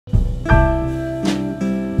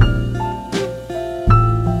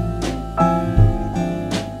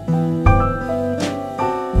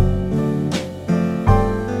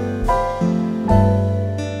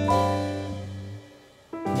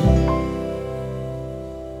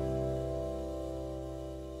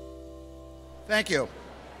Thank you.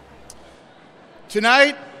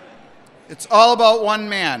 Tonight, it's all about one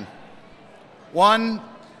man, one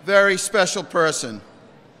very special person,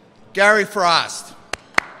 Gary Frost.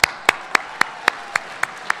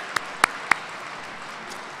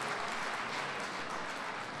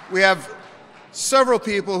 We have several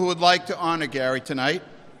people who would like to honor Gary tonight.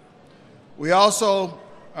 We also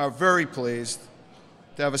are very pleased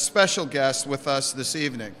to have a special guest with us this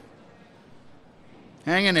evening.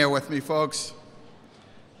 Hang in there with me, folks.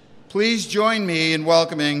 Please join me in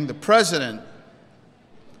welcoming the President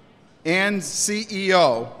and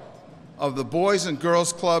CEO of the Boys and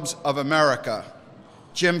Girls Clubs of America,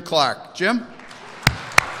 Jim Clark. Jim?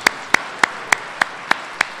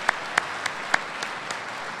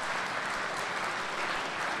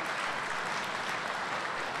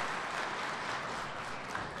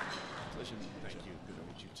 Thank you. Good to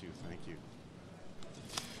meet you too. Thank you.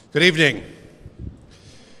 Good evening.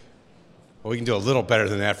 Well, we can do a little better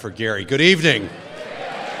than that for Gary. Good evening.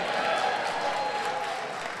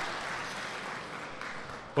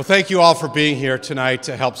 Well, thank you all for being here tonight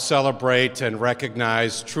to help celebrate and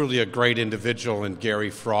recognize truly a great individual in Gary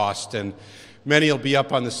Frost. And many will be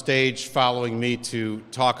up on the stage following me to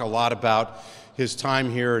talk a lot about his time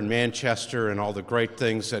here in Manchester and all the great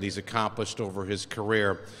things that he's accomplished over his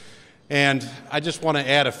career. And I just want to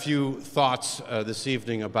add a few thoughts this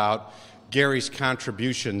evening about Gary's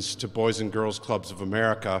contributions to Boys and Girls Clubs of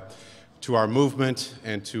America, to our movement,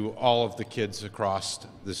 and to all of the kids across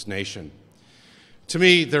this nation. To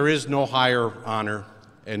me, there is no higher honor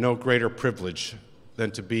and no greater privilege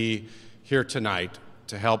than to be here tonight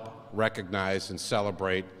to help recognize and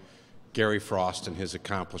celebrate Gary Frost and his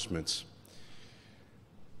accomplishments.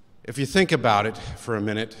 If you think about it for a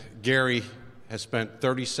minute, Gary has spent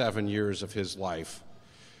 37 years of his life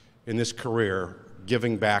in this career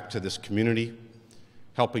giving back to this community,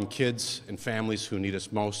 helping kids and families who need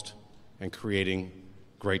us most, and creating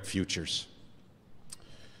great futures.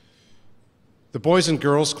 The Boys and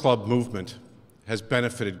Girls Club movement has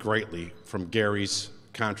benefited greatly from Gary's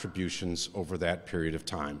contributions over that period of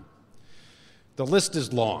time. The list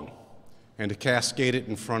is long, and to cascade it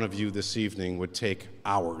in front of you this evening would take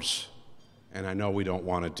hours, and I know we don't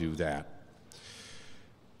want to do that.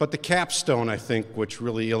 But the capstone, I think, which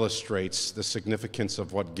really illustrates the significance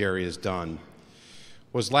of what Gary has done,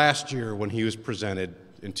 was last year when he was presented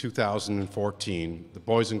in 2014, the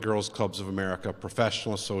Boys and Girls Clubs of America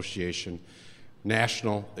Professional Association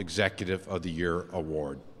National Executive of the Year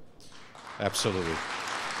Award. Absolutely.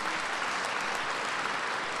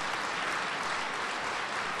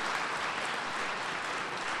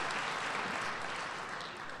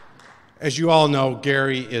 As you all know,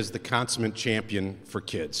 Gary is the consummate champion for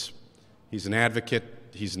kids. He's an advocate,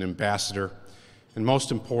 he's an ambassador, and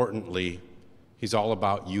most importantly, he's all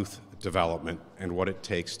about youth development and what it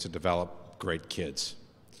takes to develop great kids.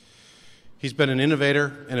 He's been an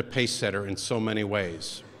innovator and a pace setter in so many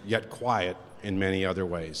ways, yet quiet in many other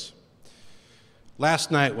ways.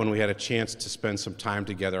 Last night when we had a chance to spend some time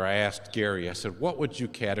together, I asked Gary, I said, what would you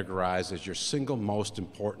categorize as your single most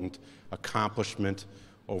important accomplishment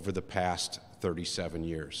over the past 37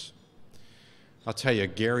 years? I'll tell you,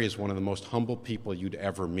 Gary is one of the most humble people you'd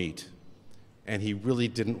ever meet, and he really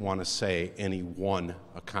didn't want to say any one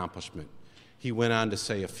accomplishment. He went on to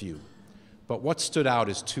say a few. But what stood out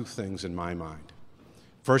is two things in my mind.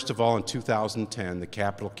 First of all, in 2010, the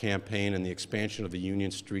capital campaign and the expansion of the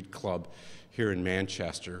Union Street Club here in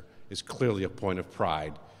Manchester is clearly a point of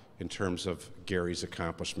pride in terms of Gary's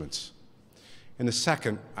accomplishments. And the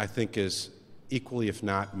second, I think, is equally, if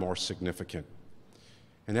not more significant.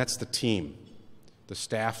 And that's the team, the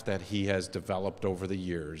staff that he has developed over the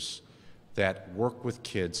years that work with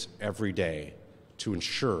kids every day to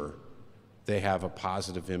ensure they have a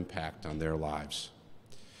positive impact on their lives.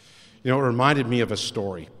 You know, it reminded me of a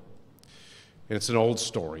story, and it's an old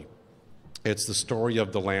story. It's the story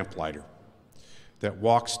of the lamplighter that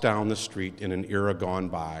walks down the street in an era gone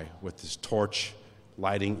by with his torch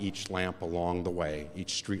lighting each lamp along the way,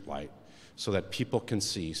 each street light, so that people can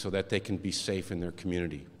see, so that they can be safe in their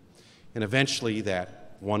community. And eventually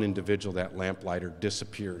that one individual, that lamplighter,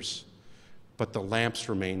 disappears, but the lamps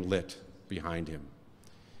remain lit behind him.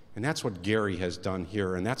 And that's what Gary has done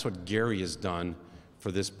here, and that's what Gary has done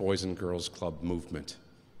for this Boys and Girls Club movement.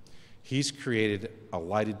 He's created a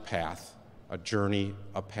lighted path, a journey,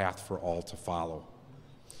 a path for all to follow.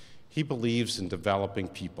 He believes in developing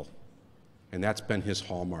people, and that's been his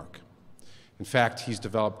hallmark. In fact, he's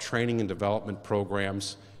developed training and development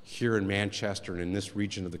programs here in Manchester and in this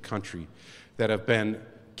region of the country that have been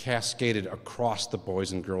cascaded across the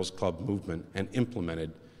Boys and Girls Club movement and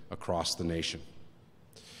implemented across the nation.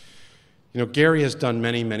 You know, Gary has done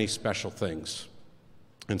many, many special things,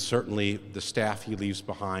 and certainly the staff he leaves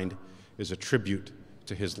behind is a tribute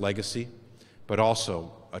to his legacy, but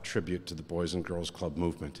also a tribute to the Boys and Girls Club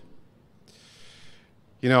movement.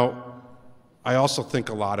 You know, I also think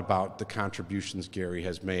a lot about the contributions Gary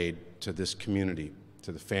has made to this community,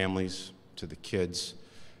 to the families, to the kids,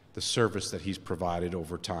 the service that he's provided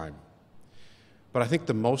over time. But I think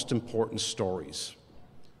the most important stories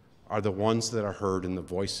are the ones that are heard in the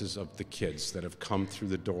voices of the kids that have come through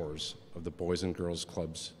the doors of the Boys and Girls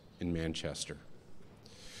Clubs in Manchester.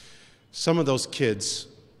 Some of those kids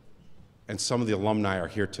and some of the alumni are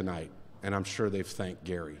here tonight, and I'm sure they've thanked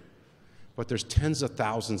Gary. But there's tens of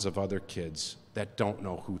thousands of other kids that don't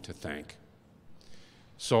know who to thank.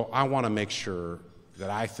 So I want to make sure that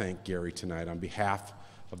I thank Gary tonight on behalf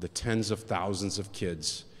of the tens of thousands of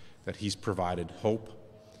kids that he's provided hope,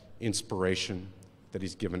 inspiration, that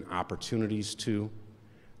he's given opportunities to,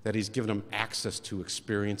 that he's given them access to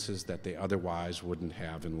experiences that they otherwise wouldn't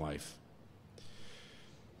have in life.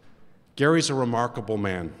 Gary's a remarkable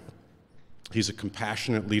man. He's a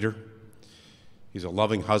compassionate leader. He's a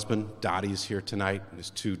loving husband. Dottie is here tonight, and his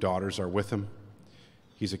 2 daughters are with him.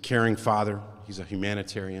 He's a caring father. He's a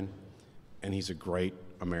humanitarian, and he's a great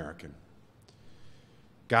American.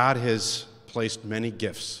 God has placed many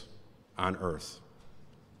gifts on earth,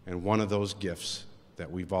 and one of those gifts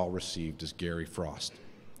that we've all received is Gary Frost.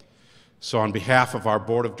 So on behalf of our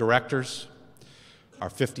board of directors, our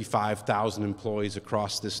 55,000 employees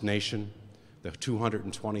across this nation, the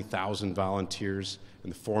 220,000 volunteers,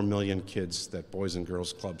 and the 4 million kids that Boys and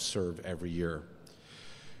Girls Clubs serve every year,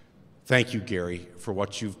 thank you, Gary, for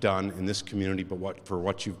what you've done in this community, but for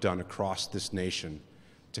what you've done across this nation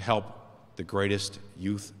to help the greatest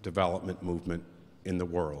youth development movement in the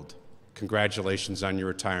world. Congratulations on your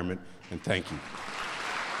retirement, and thank you.